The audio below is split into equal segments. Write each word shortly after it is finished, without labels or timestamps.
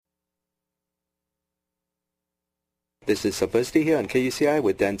This is Subversity here on KUCI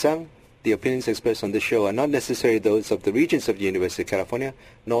with Dan Zhang. The opinions expressed on this show are not necessarily those of the Regents of the University of California,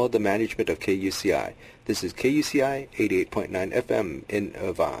 nor the management of KUCI. This is KUCI 88.9 FM in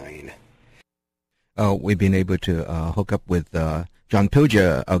Irvine. We've been able to hook up with John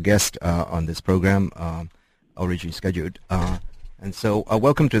Pilger, our guest on this program, originally scheduled. And so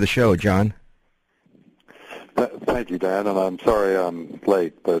welcome to the show, John. Thank you, Dan, and I'm sorry I'm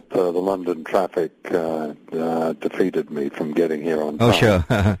late, but the London traffic defeated me from getting here on time. Oh, sure.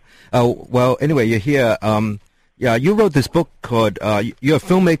 Well, anyway, you're here. You wrote this book called, you're a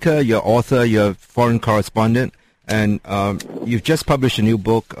filmmaker, you're an author, you're a foreign correspondent, and you've just published a new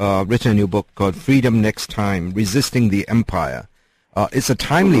book, written a new book called Freedom Next Time, Resisting the Empire. It's a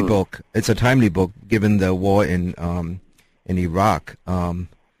timely book. It's a timely book given the war in Iraq and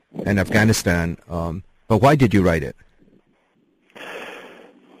Afghanistan. But why did you write it?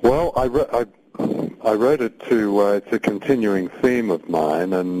 Well, I wrote it to, it's a continuing theme of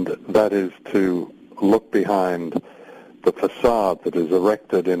mine, and that is to look behind the facade that is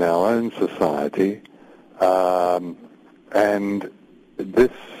erected in our own society. And the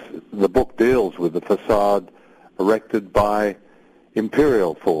book deals with the facade erected by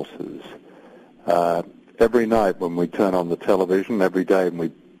imperial forces. Every night when we turn on the television, every day when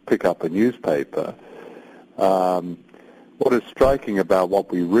we pick up a newspaper, what is striking about what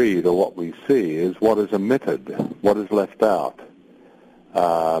we read or what we see is what is omitted, what is left out.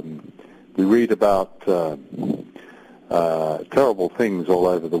 We read about terrible things all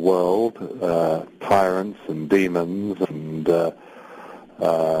over the world, tyrants and demons and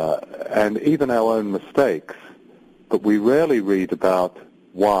even our own mistakes, but we rarely read about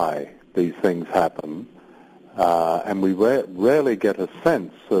why these things happen, and we rarely get a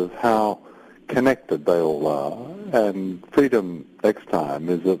sense of how connected they all are. And Freedom Next Time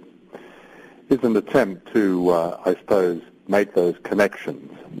is an attempt to, I suppose, make those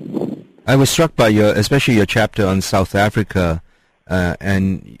connections. I was struck by especially your chapter on South Africa,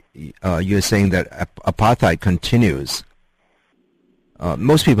 and you're saying that apartheid continues.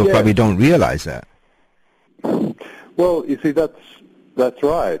 Most people probably don't realize that. Well, you see, that's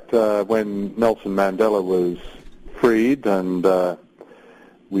right. When Nelson Mandela was freed, and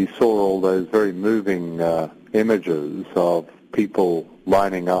we saw all those very moving images of people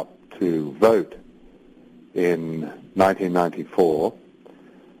lining up to vote in 1994,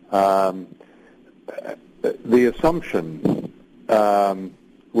 the assumption,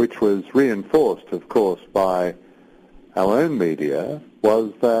 which was reinforced, of course, by our own media,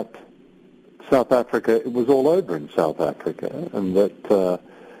 was that South Africa, it was all over in South Africa, and that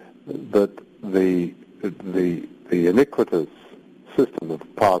the iniquitous system of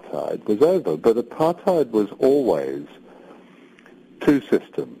apartheid was over. But apartheid was always two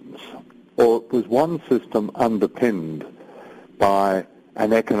systems, or it was one system underpinned by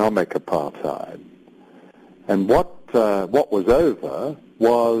an economic apartheid. And what was over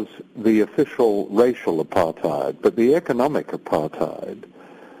was the official racial apartheid, but the economic apartheid,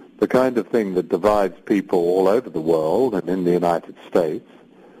 the kind of thing that divides people all over the world and in the United States,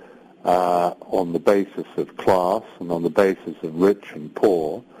 on the basis of class and on the basis of rich and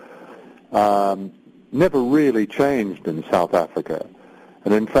poor, never really changed in South Africa.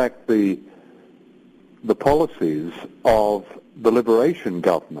 And in fact, the policies of the liberation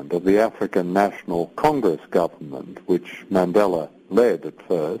government, of the African National Congress government, which Mandela led at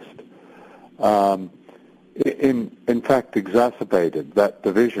first, in fact exacerbated that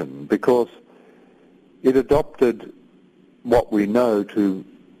division, because it adopted what we know to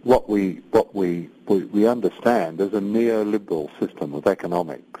what we understand as a neoliberal system of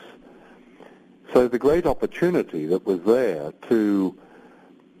economics. So the great opportunity that was there to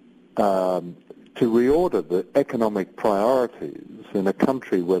reorder the economic priorities in a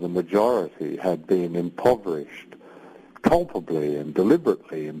country where the majority had been impoverished, culpably and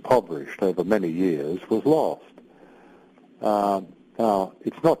deliberately impoverished over many years, was lost. Now,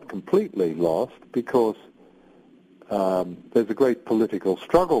 it's not completely lost because there's a great political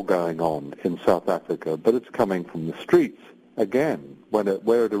struggle going on in South Africa, but it's coming from the streets again,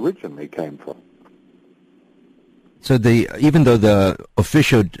 where it originally came from. So even though the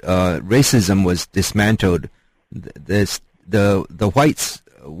official racism was dismantled, the whites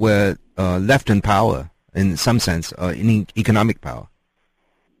were left in power in some sense, in economic power.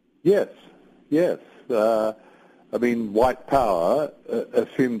 Yes. I mean, white power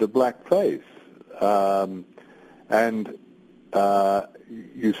assumed a black face. And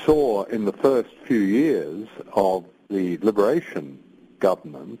you saw in the first few years of the liberation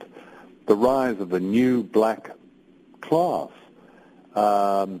government the rise of a new black class.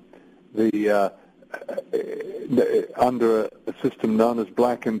 under a system known as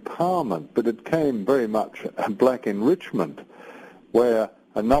black empowerment, but it came very much black enrichment, where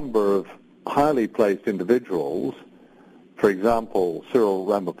a number of highly placed individuals, for example, Cyril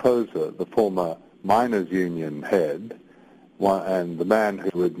Ramaphosa, the former miners' union head, and the man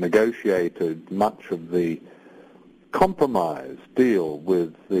who had negotiated much of the compromise deal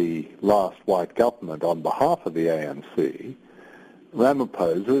with the last white government on behalf of the ANC,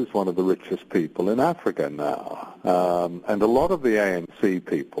 Ramaphosa is one of the richest people in Africa now. And a lot of the ANC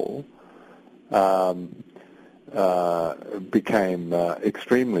people became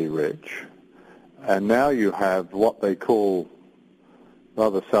extremely rich. And now you have what they call,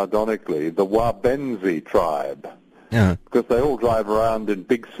 rather sardonically, the Wabenzi tribe. Yeah. Because they all drive around in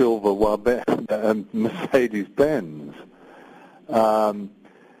big silver Mercedes-Benz.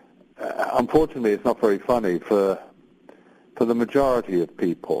 Unfortunately, it's not very funny for the majority of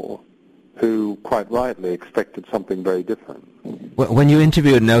people who, quite rightly, expected something very different. When you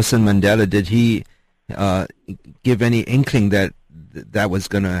interviewed Nelson Mandela, did he give any inkling that that was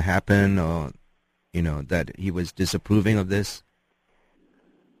going to happen, or that he was disapproving of this?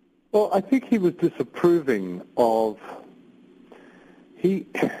 Well, I think he was disapproving of. He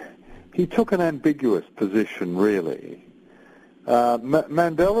took an ambiguous position, really.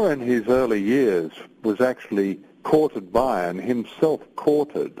 Mandela, in his early years, was actually courted by and himself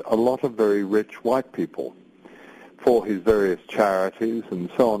courted a lot of very rich white people for his various charities and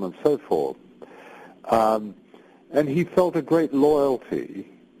so on and so forth. And he felt a great loyalty,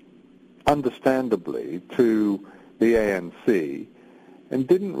 understandably, to the ANC, and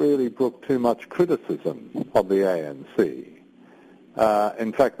didn't really brook too much criticism of the ANC.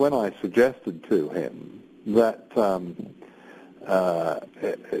 In fact, when I suggested to him that the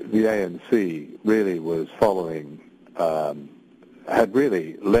ANC really was following, had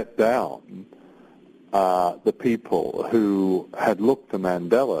really let down the people who had looked to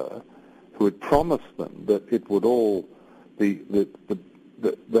Mandela, who had promised them that it would all,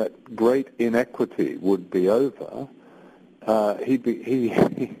 that great inequity would be over, I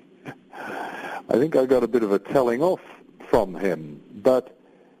think I got a bit of a telling off from him. But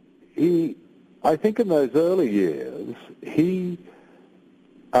I think in those early years, he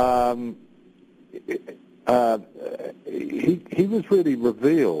was really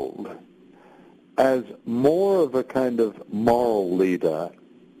revealed as more of a kind of moral leader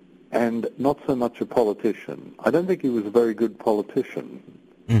and not so much a politician. I don't think he was a very good politician.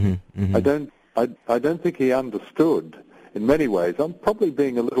 Mm-hmm, mm-hmm. I don't think he understood. In many ways, I'm probably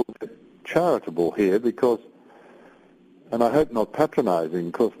being a little bit charitable here because, and I hope not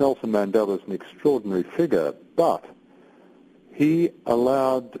patronizing, because Nelson Mandela is an extraordinary figure, but he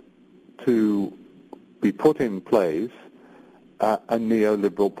allowed to be put in place a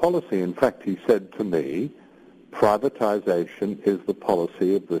neoliberal policy. In fact, he said to me, privatization is the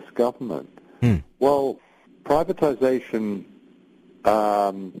policy of this government. Well, privatization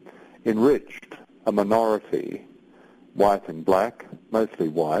enriched a minority, white and black, mostly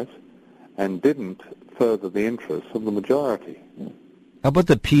white, and didn't further the interests of the majority. How about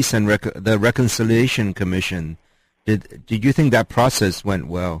the Peace and the Reconciliation Commission? Did you think that process went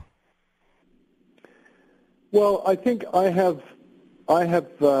well? Well, I think I have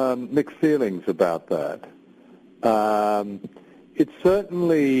mixed feelings about that. It's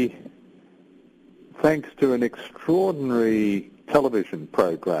certainly thanks to an extraordinary television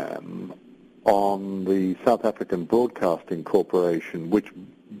program on the South African Broadcasting Corporation, which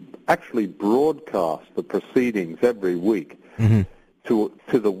actually broadcast the proceedings every week to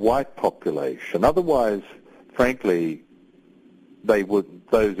the white population. Otherwise, frankly,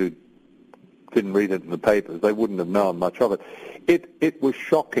 those who didn't read it in the papers, they wouldn't have known much of it. It was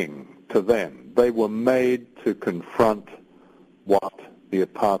shocking to them. They were made to confront what the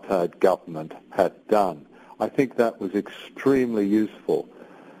apartheid government had done. I think that was extremely useful.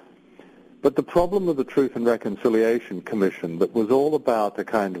 But the problem of the Truth and Reconciliation Commission, that was all about a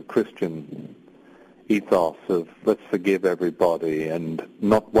kind of Christian ethos of let's forgive everybody and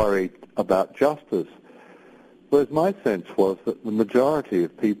not worry about justice, whereas my sense was that the majority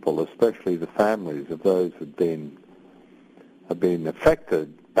of people, especially the families of those who had been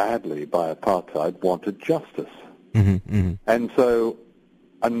affected badly by apartheid, wanted justice. And so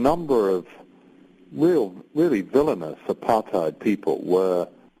a number of really villainous apartheid people were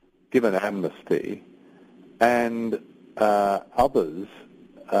given amnesty, and others,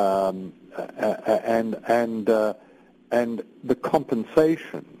 and the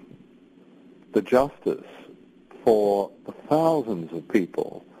compensation, the justice for the thousands of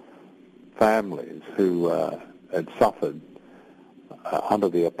people, families who had suffered under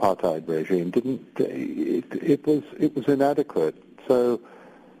the apartheid regime it was inadequate. So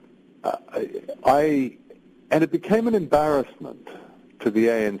and it became an embarrassment to the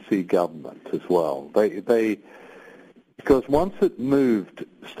ANC government as well. Because once it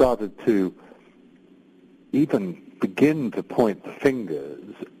started to even begin to point the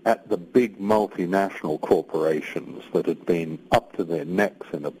fingers at the big multinational corporations that had been up to their necks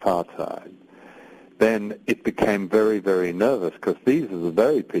in apartheid, then it became very, very nervous, because these are the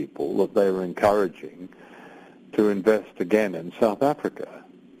very people that they were encouraging to invest again in South Africa.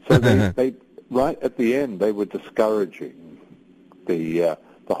 So they right at the end, they were discouraging the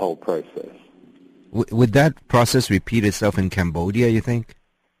whole process. Would that process repeat itself in Cambodia, you think?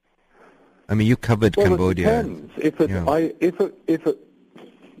 I mean, you covered Cambodia. It depends.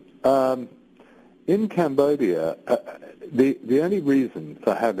 In Cambodia, the only reason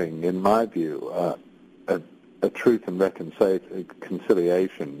for having, in my view, a truth and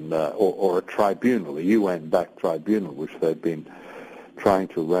reconciliation or a tribunal, a UN-backed tribunal, which they've been trying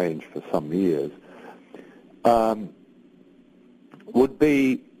to arrange for some years, would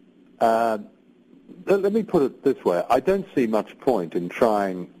be, let me put it this way, I don't see much point in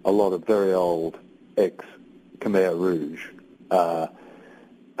trying a lot of very old ex-Khmer Rouge,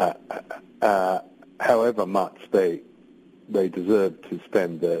 however much they deserve to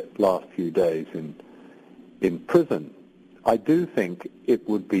spend the last few days in prison. I do think it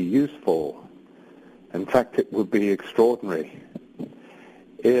would be useful, in fact it would be extraordinary,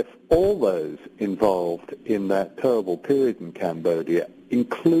 if all those involved in that terrible period in Cambodia,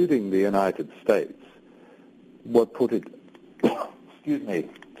 including the United States, were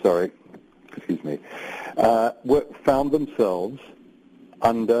found themselves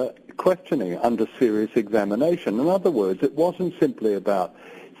under questioning, under serious examination. In other words, it wasn't simply about,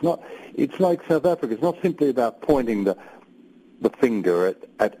 it's like South Africa, it's not simply about pointing the finger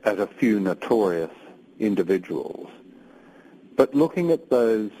at a few notorious individuals, but looking at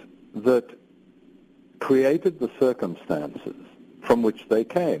those that created the circumstances from which they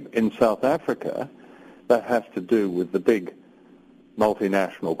came. In South Africa, that has to do with the big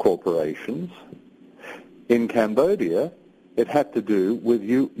multinational corporations. In Cambodia, it had to do with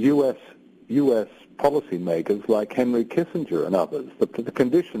U.S. policymakers like Henry Kissinger and others. The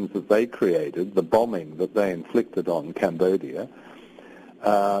conditions that they created, the bombing that they inflicted on Cambodia,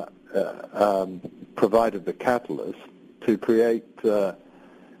 provided the catalyst to create,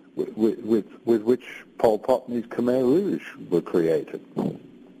 with which Pol Pot and his Khmer Rouge were created.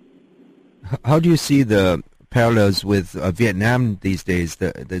 How do you see the parallels with Vietnam these days,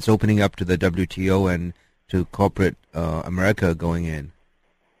 that's opening up to the WTO and to corporate America going in?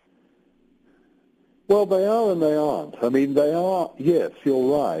 Well, they are and they aren't. I mean, they are, yes,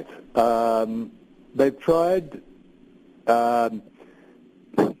 you're right. They've tried, they're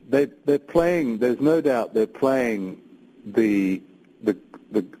playing, there's no doubt they're playing the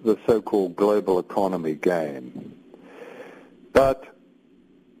so-called global economy game. But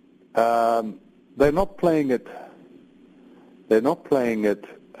they're not playing it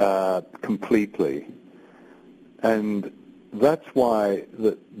completely. And that's why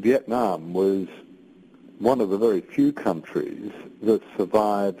Vietnam was one of the very few countries that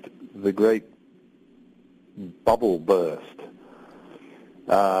survived the great bubble burst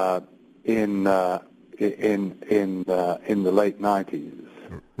in the late 90s,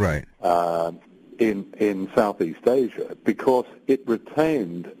 right? In Southeast Asia, because it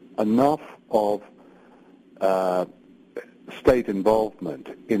retained enough of state involvement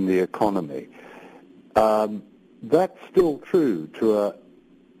in the economy. That's still true to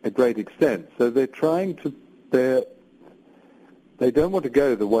a great extent. So they're trying to, they don't want to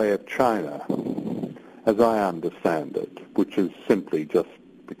go the way of China, as I understand it, which has simply just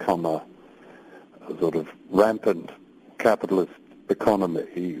become a sort of rampant capitalist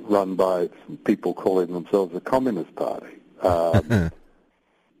economy run by some people calling themselves the Communist Party.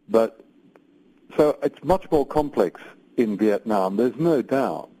 But so it's much more complex in Vietnam. There's no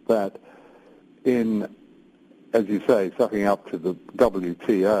doubt that in, as you say, sucking up to the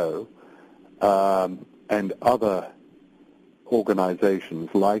WTO and other organizations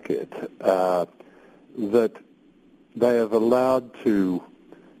like it, that they have allowed to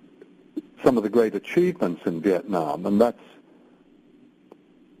some of the great achievements in Vietnam, and that's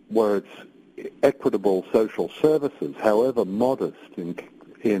where it's equitable social services, however modest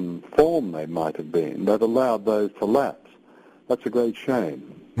in form they might have been, that allowed those to lapse. That's a great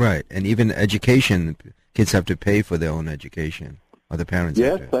shame. Right, and even education, kids have to pay for their own education, or the parents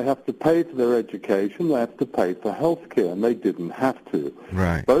yes, have to. They have to pay for their education, they have to pay for health care, and they didn't have to.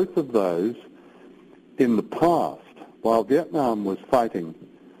 Right. Both of those, in the past, while Vietnam was fighting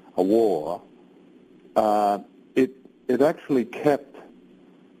a war, it actually kept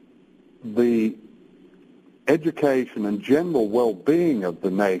the education and general well-being of the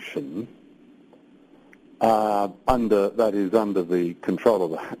nation under the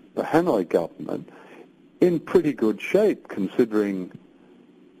control of the Hanoi government in pretty good shape, considering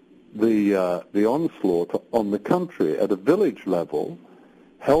the onslaught on the country. At a village level,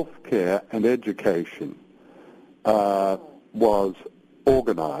 healthcare and education was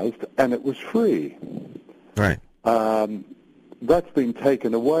organized, and it was free. Right. That's been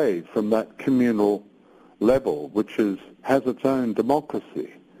taken away from that communal level, which has its own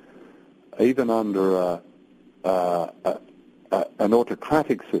democracy. Even under an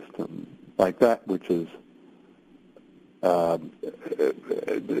autocratic system like that, which is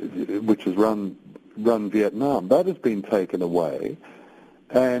run Vietnam, that has been taken away,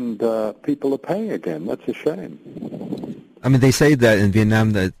 and people are paying again. That's a shame. I mean, they say that in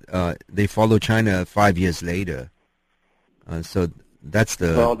Vietnam that they follow China 5 years later. So that's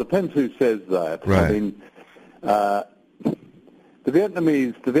the... Well, it depends who says that. Right. I mean, the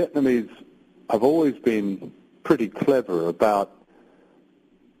Vietnamese have always been pretty clever about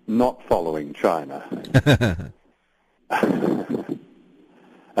not following China. And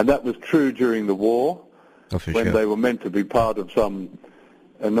that was true during the war, when they were meant to be part of some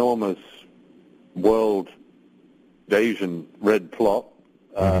enormous world Asian red plot,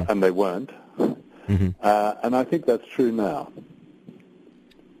 and they weren't. And I think that's true now.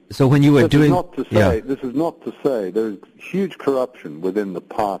 So when you were this is not to say there's huge corruption within the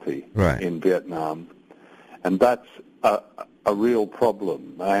party in Vietnam, and that's a real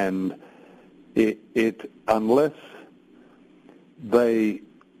problem. And it unless they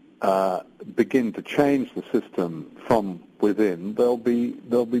begin to change the system from within, there'll be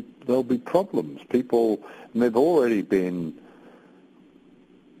problems. People, and there've already been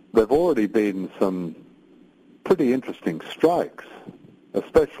some pretty interesting strikes,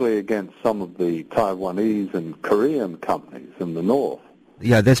 especially against some of the Taiwanese and Korean companies in the north.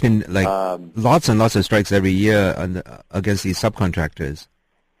 Yeah, there's been lots and lots of strikes every year against these subcontractors.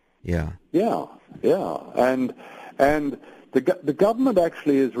 Yeah. Yeah, and the government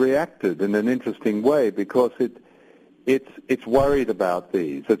actually has reacted in an interesting way, because it's worried about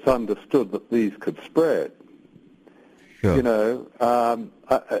these. It's understood that these could spread. Sure. You know, the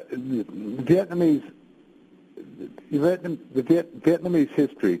Vietnamese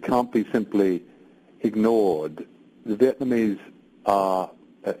history can't be simply ignored. The Vietnamese are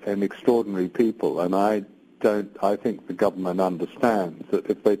an extraordinary people, and I think the government understands that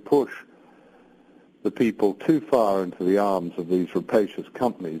if they push the people too far into the arms of these rapacious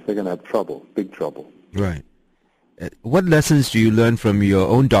companies, they're going to have trouble, big trouble. Right. What lessons do you learn from your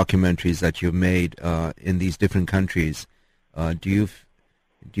own documentaries that you've made in these different countries? Were you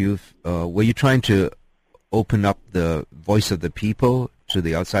trying to open up the voice of the people to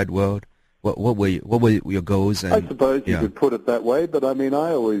the outside world? What were your goals? And, I suppose you could put it that way, but I mean,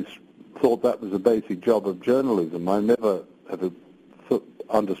 I always thought that was a basic job of journalism. I never have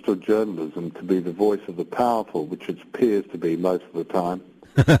understood journalism to be the voice of the powerful, which it appears to be most of the time.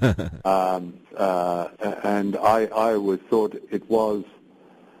 And I always thought it was,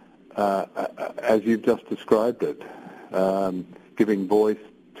 as you've just described it, giving voice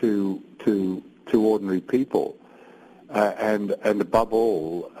to ordinary people, and above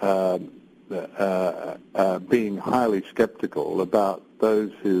all, being highly skeptical about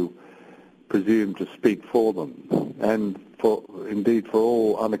those who presume to speak for them, and for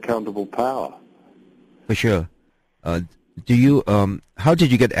all unaccountable power. For sure. How did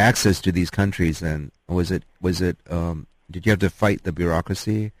you get access to these countries then? Did you have to fight the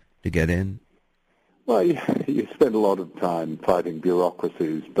bureaucracy to get in? Well, you spend a lot of time fighting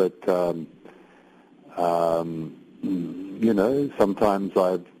bureaucracies, but, you know, sometimes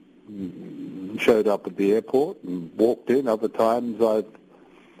I've showed up at the airport and walked in. Other times I've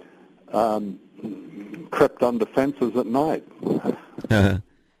crept under fences at night.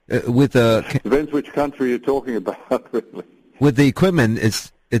 Depends which country you're talking about, really. With the equipment,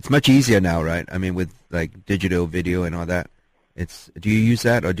 it's much easier now, right? I mean, with like digital video and all that. Do you use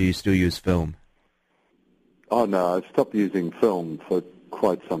that, or do you still use film? Oh no, I've stopped using film for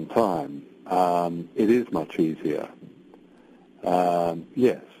quite some time. It is much easier.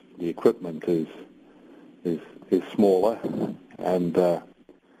 Yes, the equipment is smaller, and but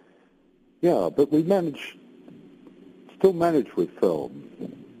we still manage with film.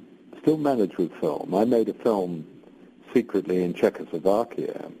 I made a film secretly in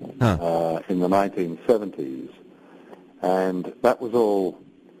Czechoslovakia in the 1970s, and that was all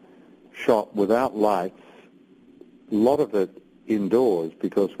shot without lights, lot of it indoors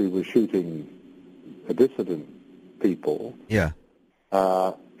because we were shooting dissident people. Yeah.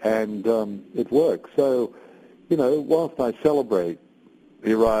 And it works. So, whilst I celebrate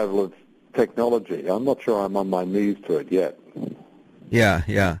the arrival of technology, I'm not sure I'm on my knees to it yet. Yeah,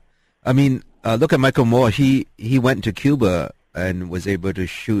 yeah. I mean, look at Michael Moore. He went to Cuba and was able to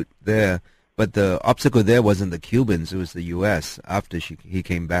shoot there, but the obstacle there wasn't the Cubans; it was the U.S. After he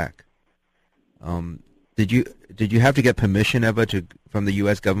came back. Did you have to get permission ever from the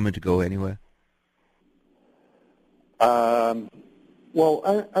U.S. government to go anywhere?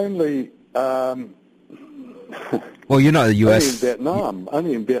 Well, only. Well, you're not the U.S.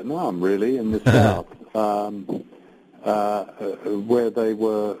 Only in Vietnam, really, in the south, where they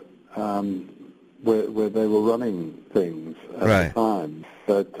were running things at the time.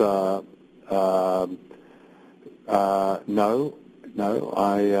 But no,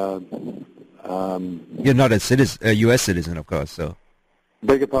 you're not a U.S. citizen, of course. So.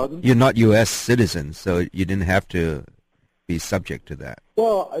 Beg your pardon? You're not U.S. citizen, so you didn't have to be subject to that.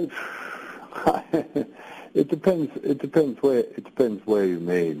 Well, it depends. It depends where you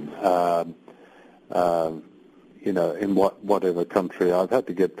mean. In whatever country, I've had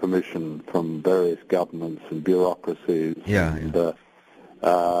to get permission from various governments and bureaucracies.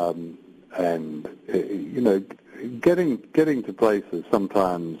 Getting to places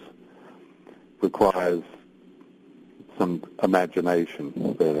sometimes requires some imagination,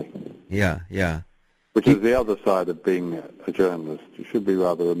 really. Yeah. Which is the other side of being a journalist. You should be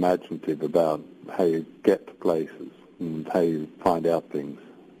rather imaginative about how you get to places and how you find out things.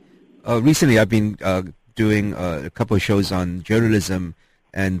 Recently, I've been doing a couple of shows on journalism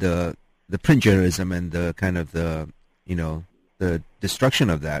and the print journalism and the kind of the destruction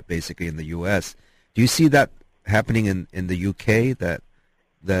of that, basically, in the U.S. Do you see that happening in the U.K., that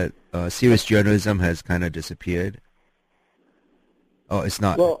serious journalism has kind of disappeared? Oh, it's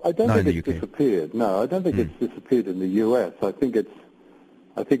not. Well, I don't think it's disappeared. No, I don't think it's disappeared in the U.S. I think it's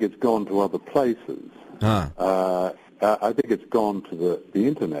gone to other places. I think it's gone to the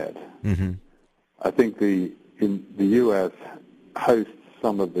internet. Mm-hmm. I think the U.S. hosts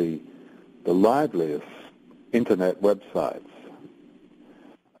some of the liveliest internet websites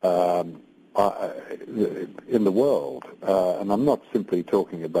in the world, and I'm not simply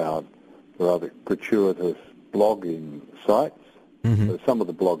talking about rather gratuitous blogging sites. Mm-hmm. Some of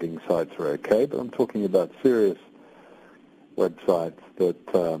the blogging sites are okay, but I'm talking about serious websites that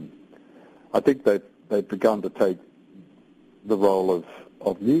I think they've begun to take the role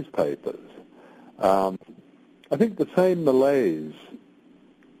of newspapers. I think the same malaise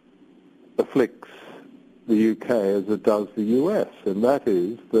afflicts the UK as it does the US, and that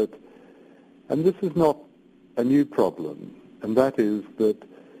is that, and this is not a new problem, and that is that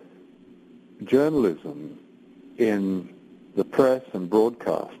journalism in the press and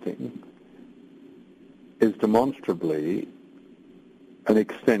broadcasting is demonstrably an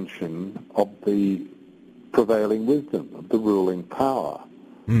extension of the prevailing wisdom, of the ruling power.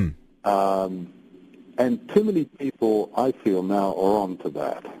 And too many people, I feel now, are on to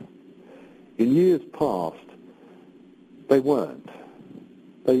that. In years past, they weren't.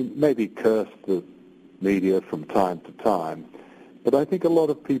 They maybe cursed the media from time to time, but I think a lot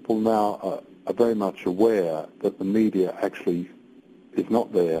of people now are very much aware that the media actually is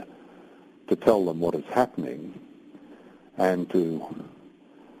not there to tell them what is happening and to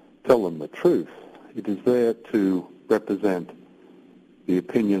tell them the truth. It is there to represent the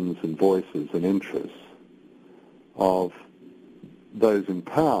opinions and voices and interests of those in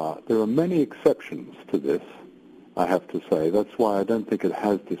power. There are many exceptions to this, I have to say. That's why I don't think it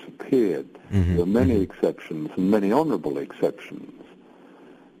has disappeared. Mm-hmm. There are many exceptions and many honorable exceptions.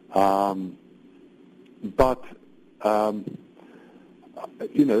 But from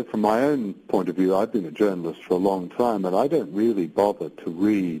my own point of view, I've been a journalist for a long time, and I don't really bother to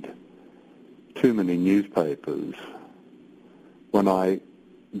read too many newspapers when I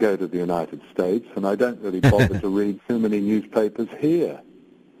go to the United States, and I don't really bother to read too many newspapers here.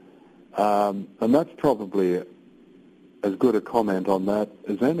 And that's probably as good a comment on that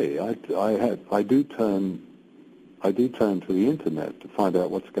as any. I do turn to the internet to find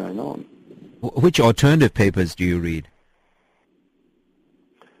out what's going on. Which alternative papers do you read?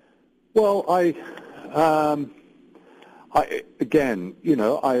 Well, I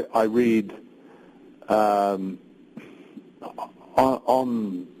read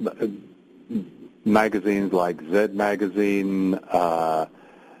on magazines like Z Magazine,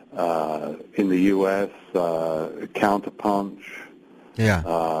 in the U.S., Counterpunch,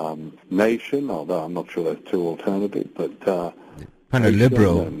 Nation, although I'm not sure that's too alternative, but kind of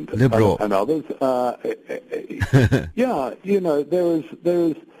liberal, and others. Yeah, there is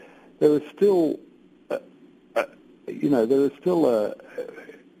still, there is still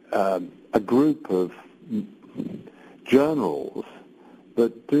a group of journals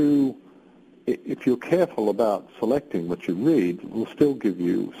that do, if you're careful about selecting what you read, will still give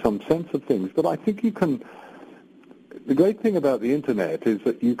you some sense of things. But I think you can. The great thing about the internet is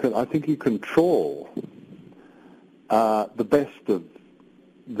that I think you can trawl the best of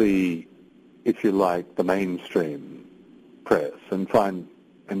the, if you like, the mainstream press and find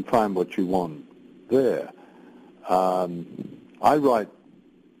what you want there. I write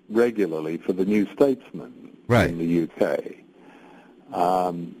regularly for the New Statesman in the UK.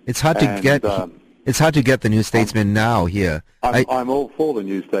 It's hard to get. It's hard to get the New Statesman now here. I'm all for the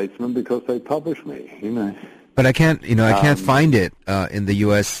New Statesman because they publish me. But I can't, I can't find it in the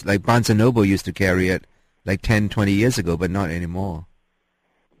U.S. Like Barnes & Noble used to carry it like 10, 20 years ago, but not anymore.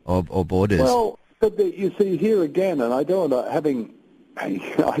 Or Borders. Well, but you see here again, and I don't want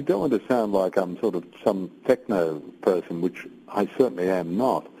to sound like I'm sort of some techno person, which I certainly am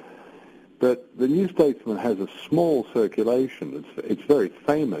not. But the New Statesman has a small circulation. It's very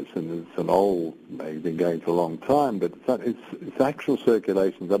famous, and it's an old, they've been going for a long time, but its actual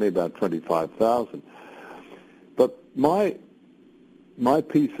circulation is only about 25,000. But my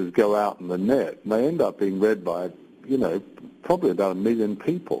pieces go out in the net, and they end up being read by, probably about 1 million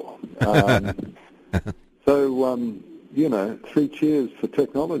people. So, 3 cheers for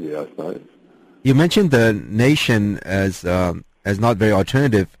technology, I suppose. You mentioned the Nation as not very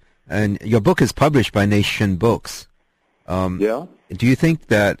alternative, and your book is published by Nation Books. Yeah. Do you think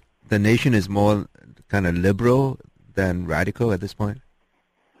that the Nation is more kind of liberal than radical at this point?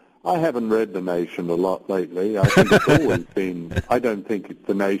 I haven't read The Nation a lot lately. I think it's always been, I don't think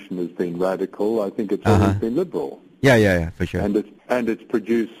The Nation has been radical. I think it's always been liberal. Yeah, for sure. And it's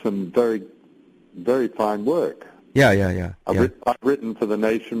produced some very, very fine work. Yeah. I've written for The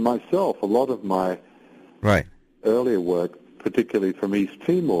Nation myself. A lot of my earlier work, particularly from East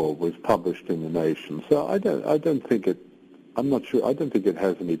Timor, was published in The Nation. So I don't think it, I'm not sure, I don't think it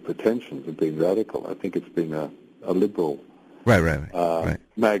has any pretensions of being radical. I think it's been a liberal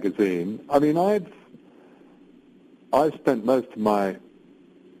magazine. I mean, I've spent most of my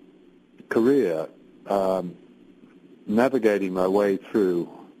career navigating my way through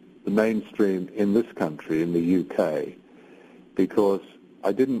the mainstream in this country, in the UK, because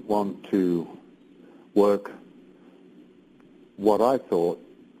I didn't want to work what I thought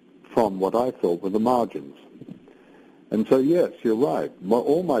were the margins. And so, yes, you're right.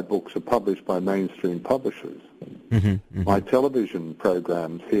 All my books are published by mainstream publishers. Mm-hmm. My television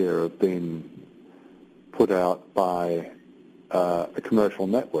programs here have been put out by a commercial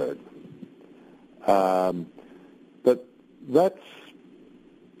network. But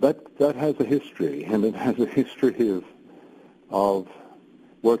that has a history, and it has a history of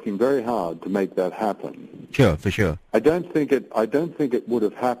working very hard to make that happen. Sure, for sure. I don't think it would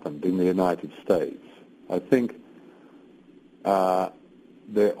have happened in the United States. I think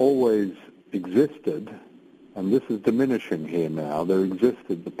there always existed, and this is diminishing here now, there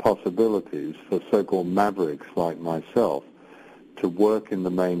existed the possibilities for so-called mavericks like myself to work in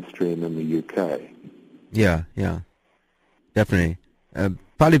the mainstream in the UK. Yeah, definitely.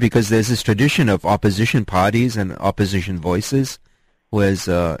 Partly because there's this tradition of opposition parties and opposition voices, whereas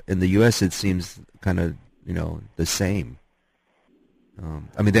in the U.S. it seems kind of, the same.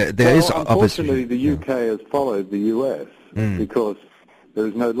 I mean, there is opposition. Unfortunately, the UK has followed the U.S. Because there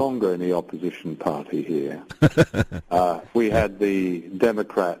is no longer any opposition party here. We had the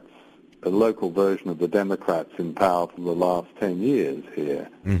Democrats, a local version of the Democrats in power for the last 10 years here.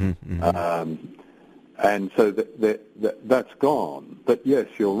 And so that's gone. But yes,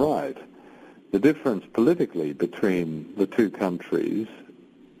 you're right. The difference politically between the two countries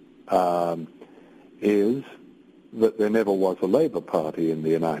is that there never was a Labour Party in the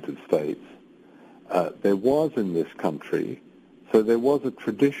United States. There was in this country, so there was a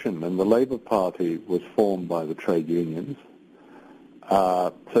tradition, and the Labour Party was formed by the trade unions.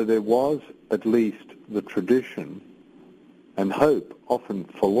 So there was at least the tradition and hope, often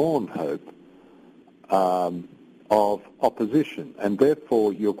forlorn hope, of opposition. And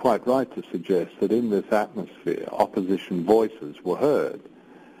therefore, you're quite right to suggest that in this atmosphere, opposition voices were heard.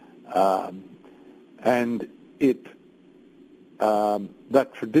 And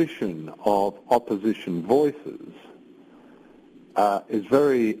that tradition of opposition voices is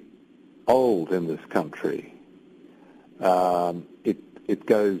very old in this country. It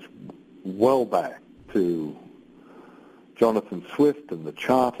goes well back to Jonathan Swift and the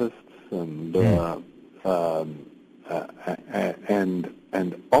Chartists and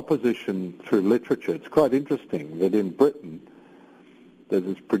and opposition through literature. It's quite interesting that in Britain that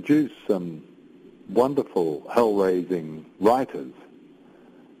has produced some wonderful hell-raising writers.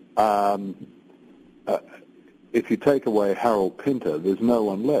 If you take away Harold Pinter, there's no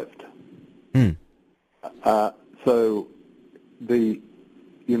one left. So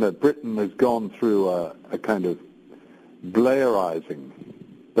Britain has gone through a kind of Blairizing,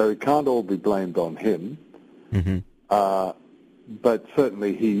 though it can't all be blamed on him. But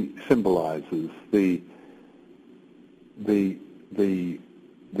certainly he symbolizes the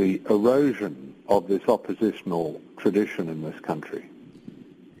erosion of this oppositional tradition in this country.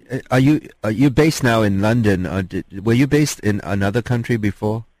 Are you based now in London? Were you based in another country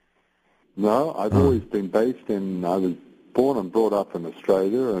before? No, I've always been based in. I was born and brought up in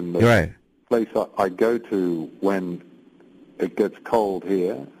Australia, and the place I go to when it gets cold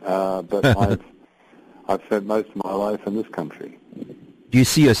here. But I've spent most of my life in this country. Do you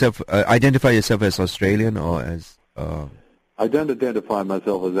see yourself, identify yourself as Australian or as... I don't identify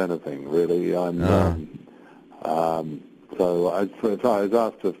myself as anything, really. So I was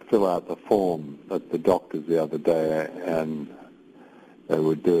asked to fill out the form at the doctor's the other day, and they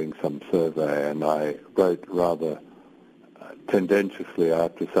were doing some survey, and I wrote rather tendentiously, I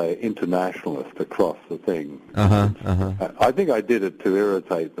have to say, internationalist across the thing. I think I did it to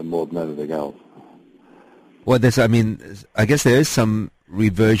irritate them more than anything else. Well, I guess there is some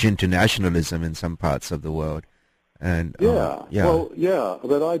reversion to nationalism in some parts of the world, and but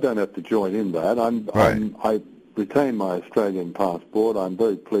I don't have to join in that. I retain my Australian passport. I'm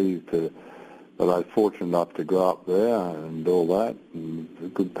very pleased that I was fortunate enough to grow up there and all that,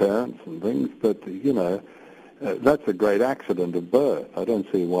 and good parents and things. But that's a great accident of birth. I don't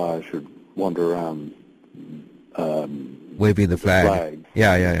see why I should wander around waving the flag.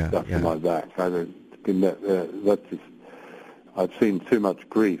 Stuff in my back. I've seen too much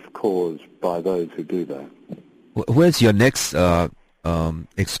grief caused by those who do that. Where's your next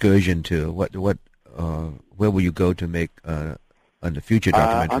excursion to? Where will you go to make on the future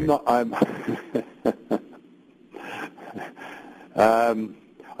documentary?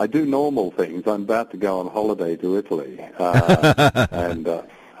 I do normal things. I'm about to go on holiday to Italy, and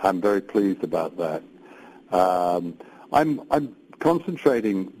I'm very pleased about that. I'm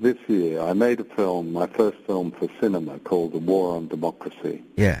concentrating this year. I made a film, my first film for cinema, called The War on Democracy.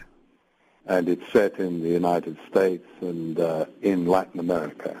 Yeah. And it's set in the United States and in Latin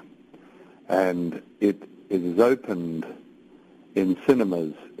America. And it is opened in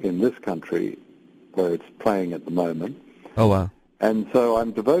cinemas in this country where it's playing at the moment. Oh, wow. And so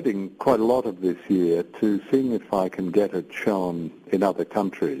I'm devoting quite a lot of this year to seeing if I can get it shown in other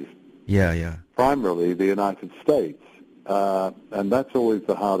countries. Yeah. Primarily the United States. And that's always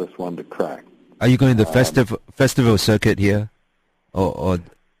the hardest one to crack. Are you going to the festival circuit here?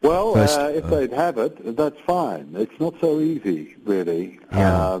 Well, if they'd have it, that's fine. It's not so easy, really.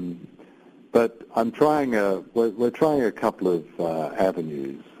 Yeah. But I'm trying. We're trying a couple of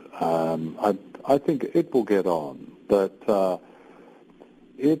avenues. I think it will get on, but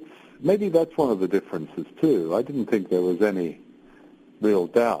maybe that's one of the differences too. I didn't think there was any real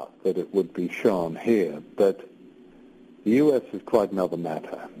doubt that it would be shown here, but the U.S. is quite another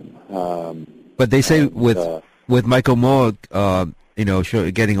matter. But they say with Michael Moore,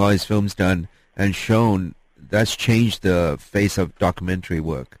 getting all his films done and shown, that's changed the face of documentary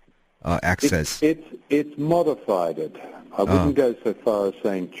work, access. It's modified it. I wouldn't go so far as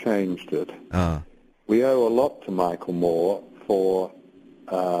saying changed it. We owe a lot to Michael Moore for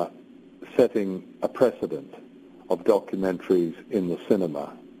setting a precedent of documentaries in the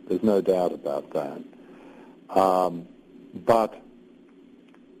cinema. There's no doubt about that. But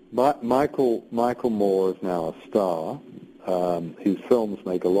Michael Moore is now a star. His films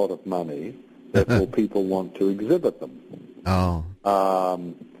make a lot of money. Therefore, people want to exhibit them.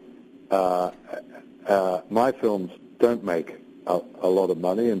 My films don't make a lot of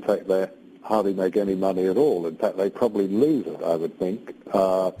money. In fact, they hardly make any money at all. In fact, they probably lose it, I would think.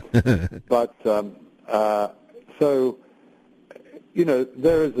 So,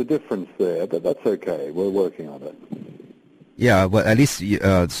 there is a difference there, but that's okay. We're working on it. Yeah, well, at least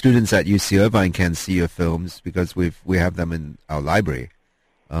students at UC Irvine can see your films because we have them in our library.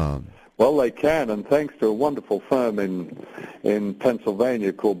 Well, they can, and thanks to a wonderful firm in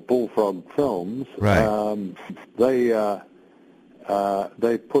Pennsylvania called Bullfrog Films, right.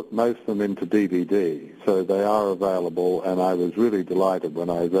 They put most of them into DVD, so they are available. And I was really delighted when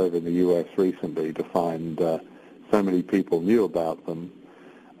I was over in the U.S. recently to find so many people knew about them.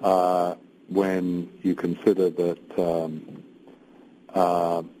 When you consider that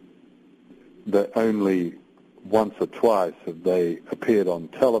only once or twice have they appeared on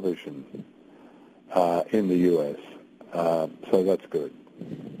television in the U.S., so that's good.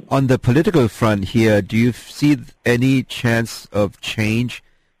 On the political front here, do you see any chance of change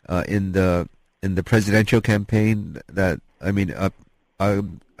in the presidential campaign?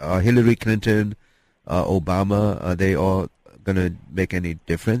 Hillary Clinton, Obama, are they all going to make any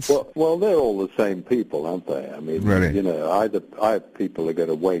difference? Well, they're all the same people, aren't they? I mean, really? Either people are going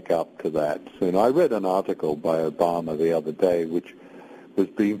to wake up to that soon. I read an article by Obama the other day, which was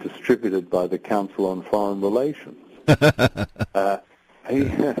being distributed by the Council on Foreign Relations.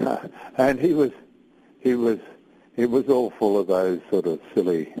 It was all full of those sort of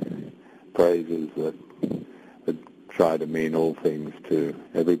silly phrases that try to mean all things to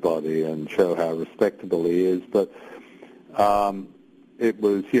everybody and show how respectable he is, but it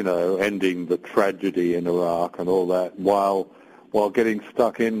was, ending the tragedy in Iraq and all that while getting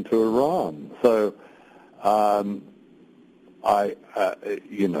stuck into Iran. So, I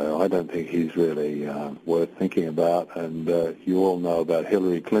don't think he's really worth thinking about. And you all know about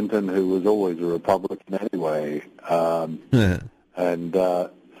Hillary Clinton, who was always a Republican anyway. And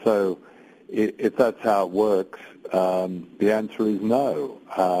so, if that's how it works, the answer is no.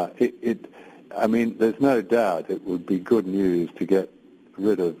 There's no doubt it would be good news to get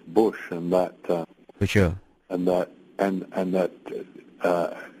rid of Bush and that. For sure. And that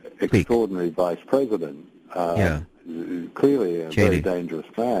extraordinary vice president. Clearly a very dangerous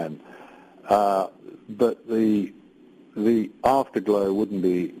man. But the afterglow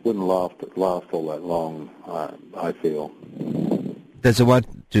wouldn't last all that long. I feel. Does it want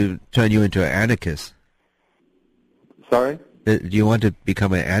to turn you into an anarchist? Sorry? Do you want to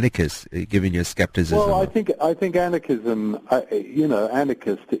become an anarchist, given your skepticism? Well, I think anarchism,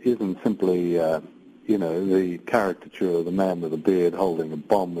 anarchist isn't simply, the caricature of the man with a beard holding a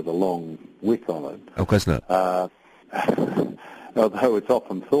bomb with a long wick on it. Of course not. Although it's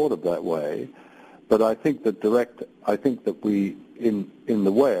often thought of that way. But I think that we, in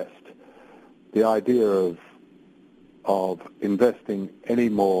the West, the idea of investing any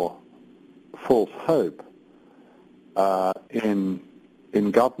more false hope in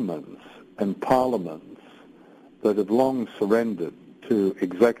governments and parliaments that have long surrendered to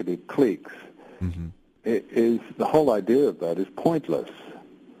executive cliques, is the whole idea of that is pointless.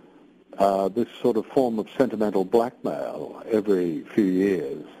 This sort of form of sentimental blackmail every few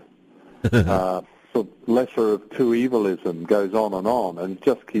years, sort of lesser of two evilism goes on, and it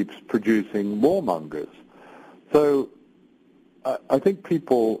just keeps producing warmongers. So I think there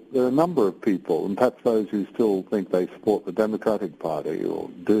are a number of people, and perhaps those who still think they support the Democratic Party or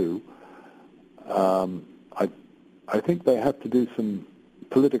do, I think they have to do some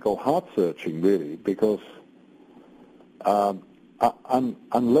political heart-searching, really, because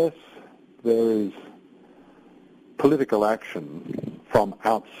unless there is political action from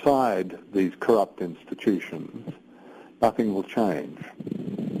outside these corrupt institutions, nothing will change.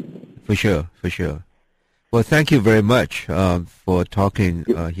 For sure. Well, thank you very much for talking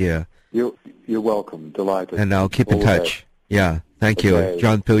here. You're welcome. Delighted. And I'll keep in touch. Yeah, thank you.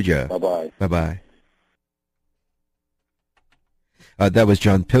 John Pilger. Bye-bye. Bye-bye. That was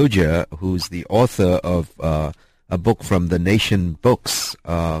John Pilger, who's the author of a book from The Nation Books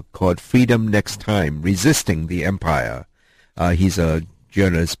called Freedom Next Time, Resisting the Empire. He's a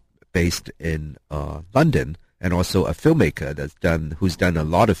journalist based in London and also a filmmaker who's done a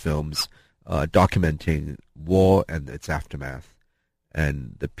lot of films documenting war and its aftermath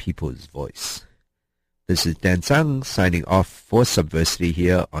and the people's voice. This is Dan Zhang signing off for Subversity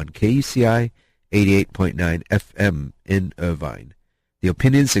here on KUCI 88.9 FM in Irvine. The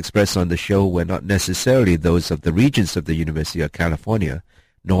opinions expressed on the show were not necessarily those of the Regents of the University of California,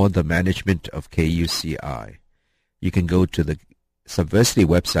 nor the management of KUCI. You can go to the Subversity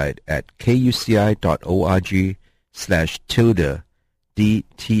website at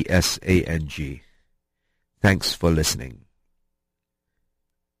kuci.org/DTSANG. Thanks for listening.